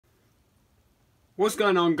What's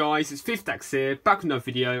going on, guys? It's Fifth Dax here, back with another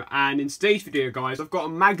video, and in today's video, guys, I've got a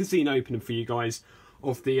magazine opening for you guys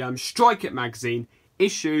of the Strike It magazine,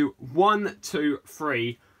 issue 1, 2,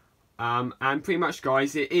 3, and pretty much,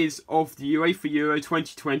 guys, it is of the UEFA Euro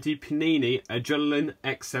 2020 Panini Adrenaline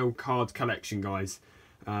XL card collection, guys.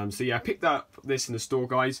 So yeah, I picked up this in the store,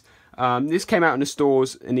 guys. This came out in the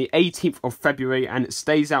stores on the 18th of February, and it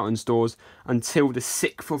stays out in stores until the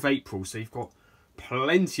 6th of April, so you've got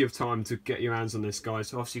plenty of time to get your hands on this, guys.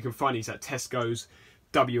 So obviously you can find these at Tesco's,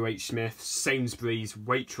 WH Smith, Sainsbury's,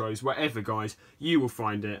 Waitrose, whatever, guys, you will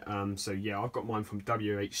find it. So yeah, I've got mine from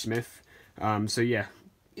WH Smith. So yeah,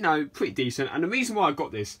 you know, pretty decent. And the reason why I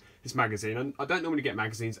got this magazine, and I don't normally get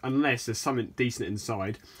magazines unless there's something decent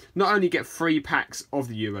inside, not only get 3 packs of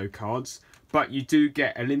the Euro cards, but you do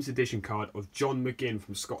get a limited edition card of John McGinn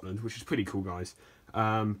from Scotland, which is pretty cool, guys.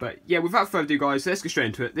 But yeah, without further ado, guys, let's get straight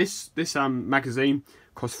into it. This magazine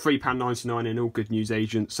costs £3.99 in all good news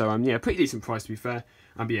agents, so yeah, pretty decent price to be fair.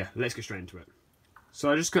 But yeah, let's get straight into it.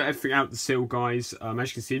 So I just got everything out the seal, guys. As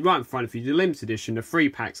you can see right in front of you, the limited edition, the 3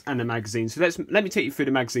 packs, and the magazine. So let me take you through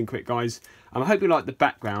the magazine quick, guys. I hope you like the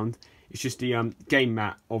background. It's just the game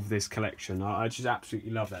mat of this collection. I just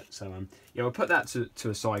absolutely love that. So yeah, we'll put that to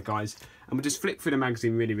a side, guys, and we'll just flip through the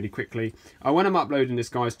magazine really quickly. When I'm uploading this,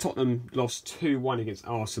 guys, Tottenham lost 2-1 against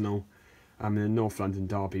Arsenal in the North London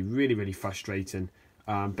derby. Really frustrating.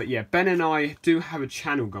 But yeah, Ben and I do have a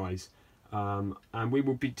channel, guys, and we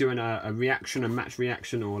will be doing a reaction, a match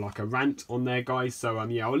reaction, or like a rant on there, guys. So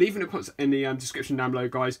yeah, I'll leave it in the description down below,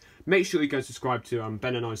 guys. Make sure you go subscribe to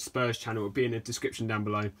Ben and I's Spurs channel. It'll be in the description down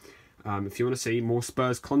below. If you want to see more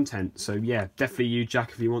Spurs content. So yeah, definitely you,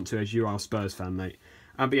 Jack, if you want to, as you are a Spurs fan, mate.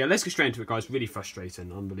 But yeah, let's get straight into it, guys. Really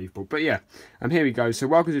frustrating, unbelievable. But yeah, here we go. So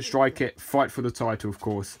welcome to Strike It, fight for the title, of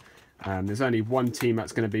course. There's only one team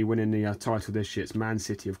that's going to be winning the title this year. It's Man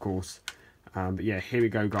City, of course. But yeah, here we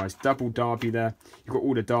go, guys. Double derby there. You've got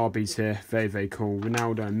all the derbies here. Very cool.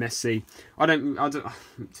 Ronaldo and Messi. I don't. To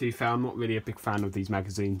be fair, I'm not really a big fan of these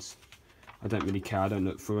magazines. I don't really care. I don't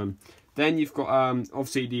look for them. Then you've got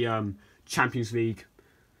obviously the Champions League,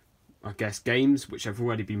 I guess, games, which have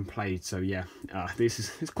already been played. So yeah,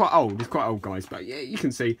 it's quite old. It's quite old, guys. But yeah, you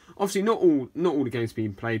can see obviously not all the games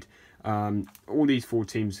being played. All these 4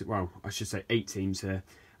 teams, well, I should say 8 teams here.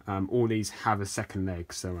 All these have a second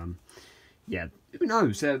leg. So yeah, who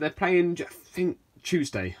knows? They're playing, I think,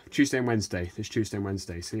 Tuesday and Wednesday. This Tuesday and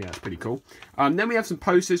Wednesday. So yeah, it's pretty cool. Then we have some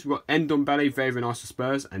posters. We've got Ndombele, very nice for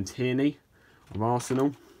Spurs, and Tierney of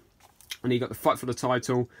Arsenal. And you got the fight for the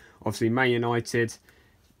title. Obviously, Man United,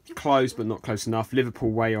 close but not close enough.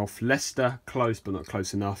 Liverpool way off. Leicester, close but not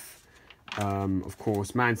close enough. Of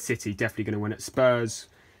course, Man City definitely going to win it. Spurs,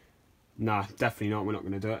 nah, definitely not. We're not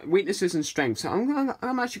going to do it. Weaknesses and strengths. I'm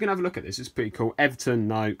actually going to have a look at this. It's pretty cool. Everton,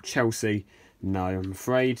 no. Chelsea, no, I'm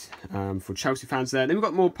afraid. For Chelsea fans there. Then we've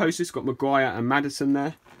got more posters. We've got Maguire and Maddison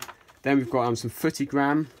there. Then we've got some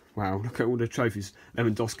footygram. Wow, look at all the trophies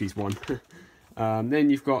Lewandowski's won. Then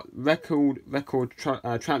you've got record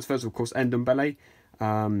transfers, of course, Ndombele.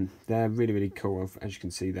 They're really cool, as you can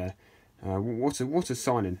see there. What a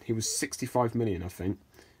signing. He was 65 million, I think.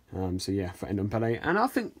 So yeah, for Ndombele, and I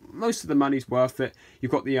think most of the money's worth it.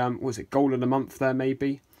 You've got the what was it, goal of the month there,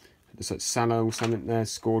 maybe. It's like Salah or something there,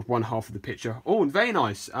 scored 1/2 of the picture. Oh, very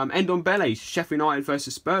nice. Ndombele, Sheffield United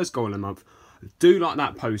versus Spurs goal of the month. I do like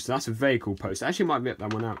that poster. That's a very cool poster. Actually, might rip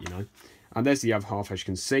that one out, you know. And there's the other half, as you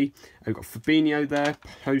can see. We've got Fabinho there,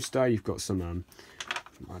 poster. You've got some,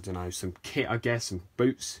 I don't know, some kit, I guess, some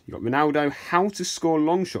boots. You've got Ronaldo, how to score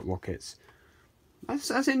long shot rockets.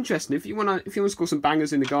 That's interesting. If you want to score some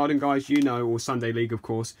bangers in the garden, guys, you know, or Sunday League, of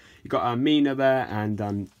course. You've got Mina there and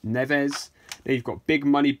Neves. Then you've got big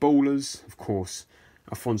money ballers, of course.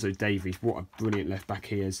 Alphonso Davies, what a brilliant left back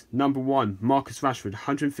he is. Number 1, Marcus Rashford,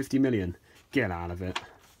 150 million. Get out of it.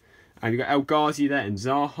 And you've got El Ghazi there and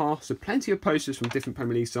Zaha. So plenty of posters from different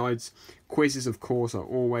Premier League sides. Quizzes, of course, are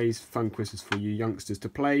always fun quizzes for you youngsters to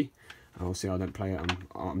play. Obviously, I don't play it.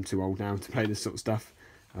 I'm too old now to play this sort of stuff.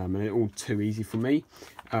 And it's all too easy for me.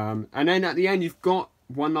 And then at the end, you've got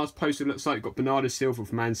one last poster. It looks like you've got Bernardo Silva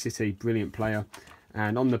from Man City. Brilliant player.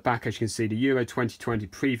 And on the back, as you can see, the Euro 2020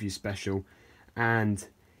 preview special. And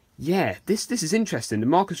yeah, this is interesting. The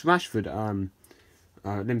Marcus Rashford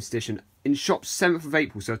limited edition in shops 7th of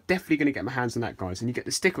April, so definitely going to get my hands on that, guys. And you get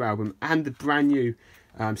the sticker album and the brand new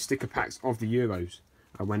sticker packs of the Euros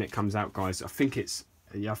when it comes out, guys. I think it's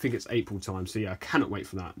April time, so yeah, I cannot wait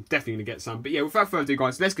for that. Definitely going to get some. But yeah, without further ado,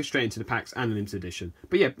 guys, let's get straight into the packs and the limited edition.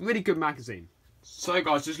 But yeah, really good magazine. So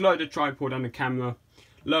guys, just load the tripod and the camera,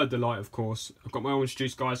 load the light, of course. I've got my orange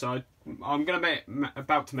juice, guys. I'm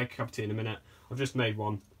about to make a cup of tea in a minute. I've just made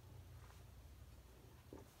one.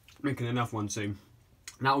 Making another one soon.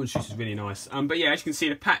 That one's just really nice. But yeah, as you can see,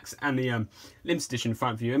 the packs and the limited edition in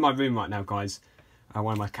front of you. In my room right now, guys.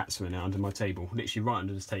 One of my cats are in there under my table. Literally right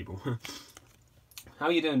under this table. How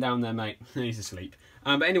are you doing down there, mate? He's asleep.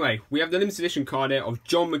 But anyway, we have the limited edition card here of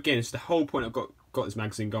John McGinn. It's the whole point I've got this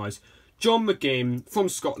magazine, guys. John McGinn from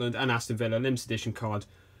Scotland and Aston Villa. Limited edition card.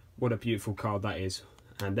 What a beautiful card that is.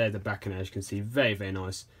 And there's the back and as you can see. Very, very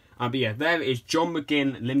nice. But yeah, there is John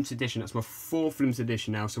McGinn limited edition. That's my 4th limited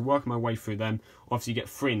edition now. So working my way through them. Obviously, you get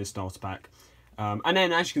 3 in the starter pack. And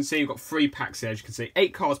then, as you can see, you've got 3 packs here. As you can see,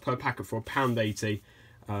 8 cards per packet for £1.80.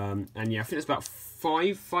 And yeah, I think it's about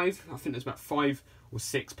five. I think there's about 5 or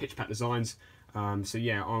 6 pitch pack designs. So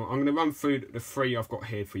yeah, I'm going to run through the 3 I've got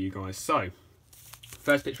here for you guys. So,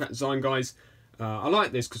 first pitch pack design, guys. I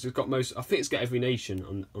like this because it's got most. I think it's got every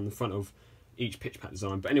nation on the front of each pitch pack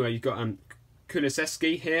design. But anyway, you've got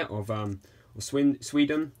Kuliseski here of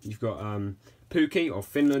Sweden. You've got Pukki of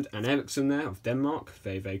Finland and Eriksson there of Denmark.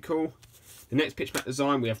 Very, very cool. The next pitch pack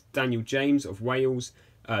design, we have Daniel James of Wales,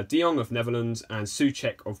 De Jong of Netherlands, and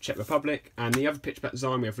Souček of Czech Republic. And the other pitch pack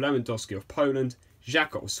design, we have Lewandowski of Poland,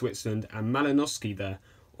 Xhaka of Switzerland, and Malinowski there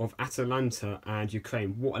of Atalanta and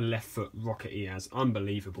Ukraine. What a left foot rocket he has.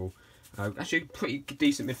 Unbelievable. Actually, a pretty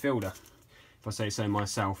decent midfielder, if I say so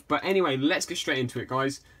myself. But anyway, let's get straight into it,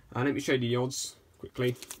 guys. Let me show you the odds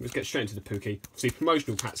quickly. Let's get straight into the Pukki. See,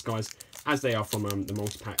 promotional packs, guys, as they are from the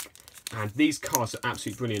multi-pack. And these cards are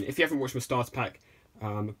absolutely brilliant. If you haven't watched my starter pack,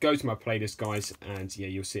 go to my playlist, guys, and yeah,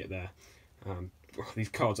 you'll see it there. These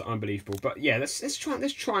cards are unbelievable. But yeah, let's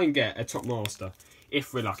try and get a top master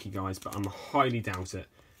if we're lucky, guys. But I'm highly doubt it.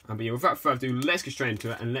 But yeah, without further ado, let's get straight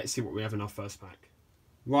into it and let's see what we have in our first pack.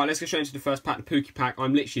 Right, let's get straight into the first pack, the Pukki pack.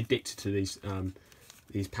 I'm literally addicted to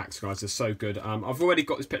these packs, guys. They're so good. I've already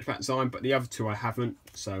got this pitch pack design, but the other 2 I haven't.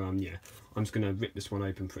 So yeah, I'm just gonna rip this one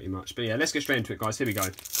open pretty much. But yeah, let's get straight into it, guys. Here we go.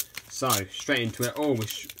 So straight into it. Oh,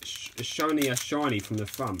 it's showing a shiny from the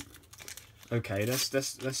front. Okay, let's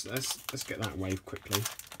get that wave quickly.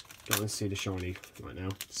 Don't want to see the shiny right now.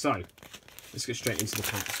 So let's get straight into the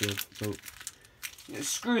packs. So yeah,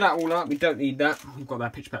 screw that all up. We don't need that. We've got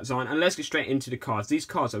that pitch pack design, and let's get straight into the cards. These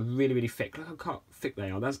cards are really, really thick. Look how thick they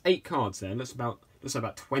are. That's 8 cards there. That's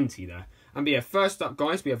about 20 there. And yeah, first up,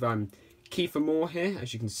 guys, we have Kiefer Moore here,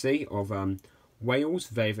 as you can see, of Wales.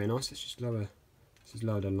 Very, very nice. Let's just lower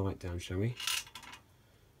the light down, shall we?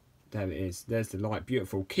 There it is. There's the light.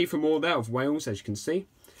 Beautiful. Kiefer Moore there of Wales, as you can see.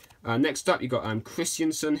 Next up, you've got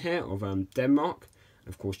Christiansen here of Denmark.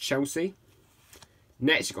 Of course, Chelsea.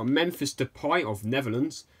 Next, you've got Memphis Depay of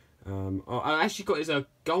Netherlands. I actually got his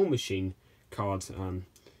goal machine card.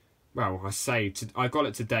 Well, I got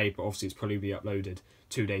it today, but obviously it's probably be uploaded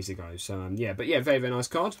 2 days ago. So yeah, but yeah, very, very nice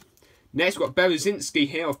card. Next, we've got Berezinski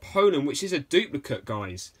here of Poland, which is a duplicate,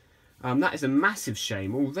 guys. That is a massive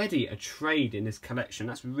shame. Already a trade in this collection.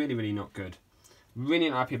 That's really, really not good. Really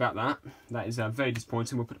not happy about that. That is very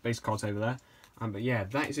disappointing. We'll put the base cards over there. But yeah,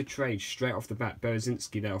 that is a trade straight off the bat.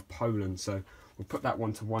 Berezinski there of Poland. So we'll put that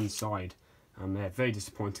one to one side. Yeah, very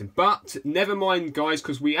disappointing. But never mind, guys,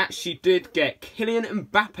 because we actually did get Kylian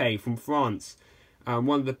Mbappe from France.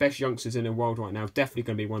 One of the best youngsters in the world right now. Definitely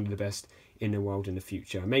going to be one of the best in the world in the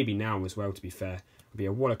future. Maybe now as well, to be fair. It'll be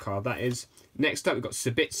a what a card that is. Next up, we've got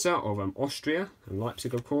Sabitzer of Austria and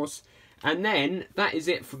Leipzig, of course. And then that is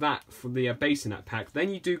it for the base in that pack.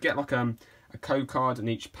 Then you do get like a code card in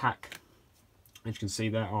each pack. As you can see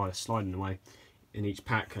there, oh, they're sliding away in each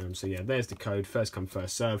pack. So yeah, there's the code. First come,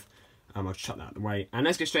 first serve. I'll shut that out of the way. And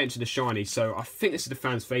let's get straight into the shiny. So I think this is the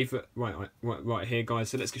fans' favourite right here, guys.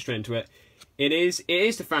 So let's get straight into it. It is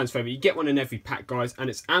the fans' favourite. You get one in every pack, guys. And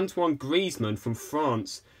it's Antoine Griezmann from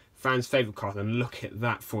France. Fans' favourite card. And look at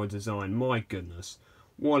that for a design. My goodness.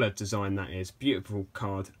 What a design that is. Beautiful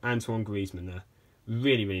card. Antoine Griezmann there.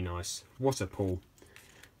 Really, really nice. What a pull.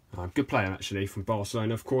 Good player, actually, from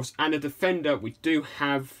Barcelona, of course. And a defender, we do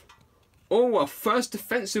have... Oh, our first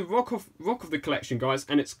defensive rock of the collection, guys.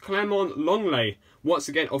 And it's Clément Lenglet, once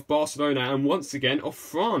again, of Barcelona. And once again, of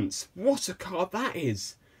France. What a card that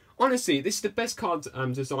is. Honestly, this is the best card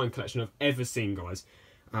design collection I've ever seen, guys.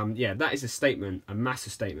 Yeah, that is a statement. A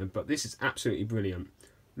massive statement. But this is absolutely brilliant.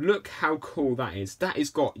 Look how cool that is. That has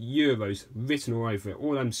got Euros written all over it.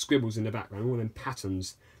 All them scribbles in the background. All them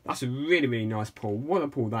patterns. That's a really, really nice pull. What a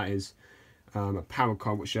pull that is. A power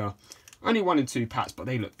card, which are... only 1 and 2 packs, but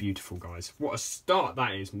they look beautiful, guys. What a start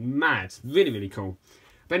that is. Mad. Really, really cool.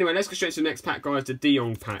 But anyway, let's go straight to the next pack, guys. The De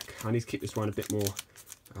Jong pack. I need to keep this one a bit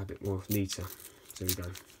more neater. There we go.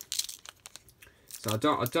 So I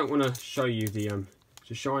don't want to show you the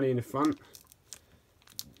shiny in the front.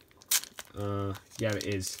 Yeah, it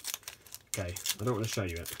is. Okay, I don't want to show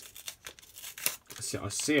you it. I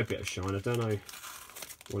see a bit of shine. I don't know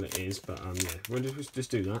what it is, but yeah, we'll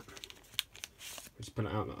just do that. Just put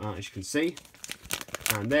it out like that, as you can see.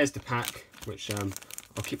 And there's the pack, which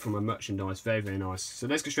I'll keep for my merchandise. Very, very nice. So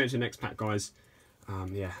let's go straight to the next pack, guys.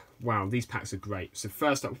 Yeah, wow, these packs are great. So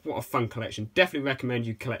first up, what a fun collection. Definitely recommend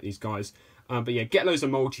you collect these, guys. But yeah, get loads of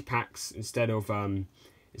multi-packs instead of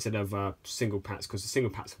single packs, because the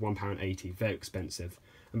single packs are £1.80, very expensive.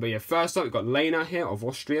 But yeah, first up, we've got Lena here of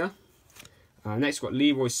Austria. Next, we've got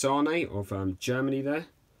Leroy Sané of Germany there.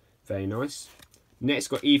 Very nice.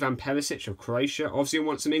 Next, we've got Ivan Perisic of Croatia. Obviously, I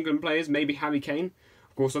want some England players, maybe Harry Kane.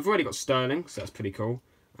 Of course, I've already got Sterling, so that's pretty cool.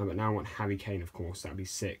 But now I want Harry Kane, of course. That'd be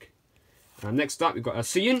sick. Next up, we've got a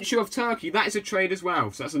Siyuncu of Turkey. That is a trade as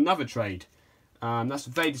well, so that's another trade. That's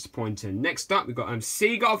very disappointing. Next up, we've got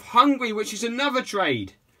Siga of Hungary, which is another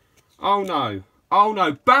trade. Oh, no. Oh,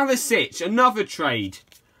 no. Barisic, another trade.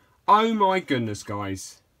 Oh, my goodness,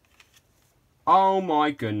 guys. Oh, my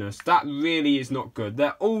goodness. That really is not good.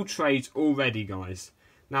 They're all trades already, guys.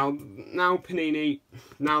 Now, Panini,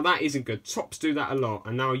 now that isn't good. Topps do that a lot,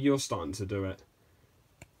 and now you're starting to do it.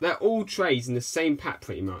 They're all trades in the same pack,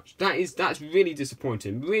 pretty much. That's really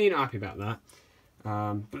disappointing. Really not happy about that.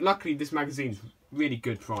 But luckily, this magazine's really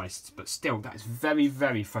good priced. But still, that's very,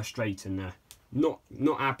 very frustrating there. Not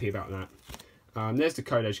happy about that. There's the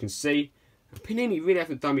code, as you can see. Panini really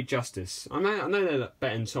haven't done me justice. I know they're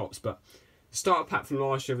better than Topps, but the starter pack from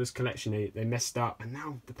last year of this collection, they messed up. And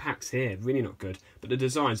now the pack's here. Really not good. But the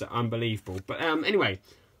designs are unbelievable. But anyway,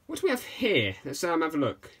 what do we have here? Let's have a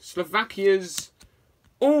look. Slovakia's...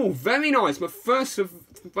 Oh, very nice. My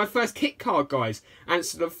first kit card, guys. And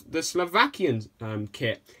it's the Slovakian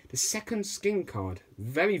kit. The second skin card.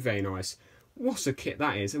 Very, very nice. What a kit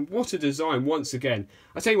that is. And what a design once again.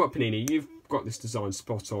 I tell you what, Panini, you've got this design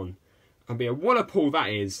spot on. And yeah, what a pull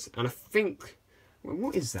that is. And I think... Well,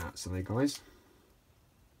 what is that, sorry, guys?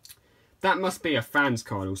 That must be a fans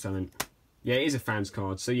card or something. Yeah, it is a fans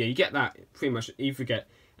card. So yeah, you get that pretty much. Either get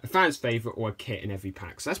a fan's favourite or a kit in every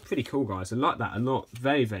pack. So that's pretty cool, guys. I like that a lot.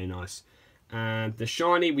 Very, very nice. And the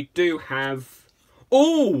shiny, we do have...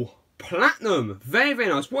 Oh! Platinum! Very, very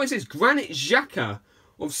nice. What is this? Granit Xhaka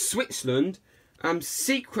of Switzerland.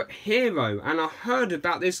 Secret Hero. And I heard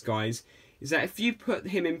about this, guys, is that if you put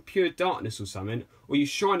him in pure darkness or something, or you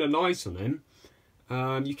shine a light on him,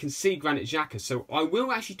 you can see Granit Xhaka. So I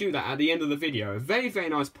will actually do that at the end of the video. A very, very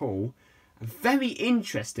nice pull. Very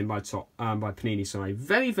interesting by Panini, sorry.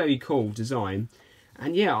 Very, very cool design.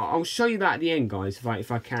 And yeah, I'll show you that at the end, guys,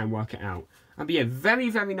 if I can work it out. But yeah, very,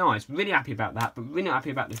 very nice. Really happy about that, but really not happy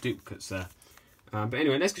about the duplicates there. But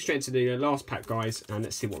anyway, let's go straight into the last pack, guys, and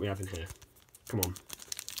let's see what we have in here. Come on.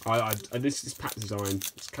 This pack design,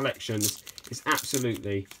 this collection, is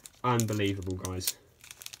absolutely unbelievable, guys.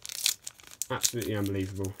 Absolutely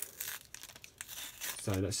unbelievable.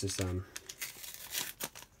 So let's just...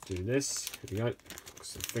 do this. Here we go.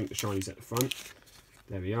 So I think the shiny's at the front.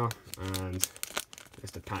 There we are. And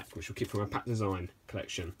there's the pack, which we'll keep from our pack design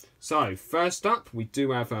collection. So first up, we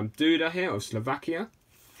do have Duda here of Slovakia.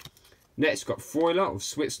 Next, we've got Freuler of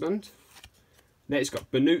Switzerland. Next, we've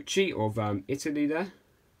got Bonucci of Italy there.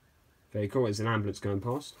 Very cool. There's an ambulance going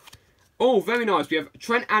past. Oh, very nice. We have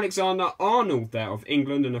Trent Alexander-Arnold there of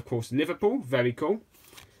England and, of course, Liverpool. Very cool.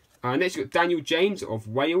 Next, we've got Daniel James of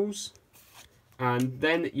Wales. And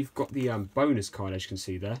then you've got the bonus card, as you can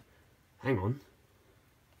see there. Hang on.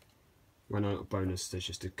 Well, no, not bonus. There's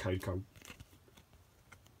just a code card.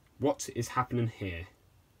 What is happening here?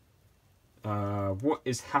 What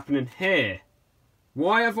is happening here?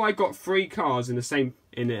 Why have I got 3 cards in the same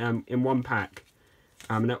in one pack?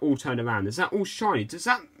 And they're all turned around. Is that all shiny? Does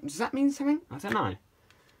that mean something? I don't know.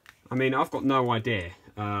 I mean, I've got no idea.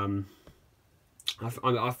 I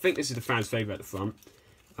think this is the fans' favourite at the front,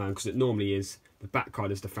 because it normally is. The back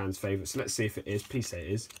card is the fans' favourite. So let's see if it is. Please say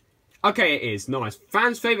it is. Okay, it is. Nice.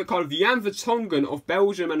 Fans' favourite card of Jan Vertonghen of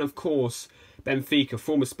Belgium and, of course, Benfica,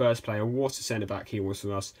 former Spurs player. What a centre-back he was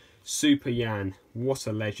for us. Super Jan. What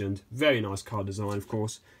a legend. Very nice card design, of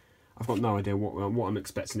course. I've got no idea what I'm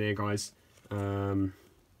expecting here, guys.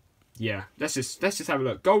 Yeah, let's just have a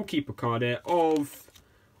look. Goalkeeper card here of...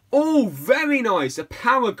 Oh, very nice. A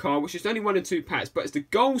power card, which is only 1 in 2 packs, but it's the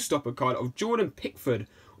goal stopper card of Jordan Pickford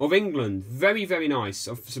of England. Very, very nice.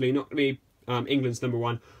 Obviously not going to be England's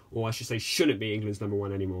 #1, or I should say shouldn't be England's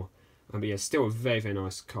 #1 anymore. But yeah, still a very, very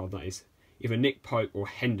nice card that is. Either Nick Pope or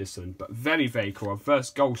Henderson, but very, very cool. Our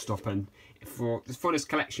first goal stopper for this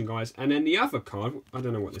collection, guys. And then the other card, I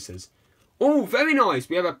don't know what this is. Oh, very nice.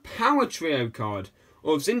 We have a power trio card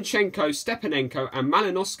of Zinchenko, Stepanenko and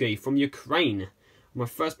Malinowski from Ukraine. My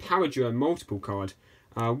first power duo multiple card,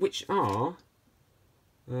 which are...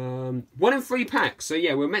 1 in 3 packs. So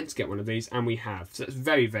yeah, we're meant to get one of these, and we have. So that's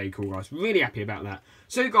very, very cool, guys. Really happy about that.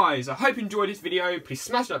 So guys, I hope you enjoyed this video. Please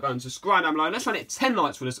smash that button, subscribe down below. Let's try and hit 10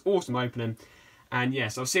 likes for this awesome opening. And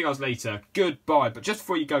yes, I'll see you guys later. Goodbye. But just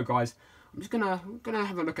before you go, guys, I'm just gonna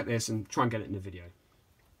have a look at this and try and get it in the video.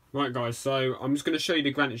 Right, guys. So I'm just gonna show you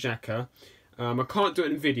the Granit Xhaka. I can't do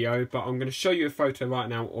it in video, but I'm going to show you a photo right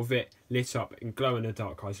now of it lit up and glow in the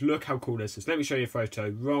dark, guys. Look how cool this is. Let me show you a photo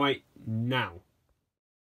right now.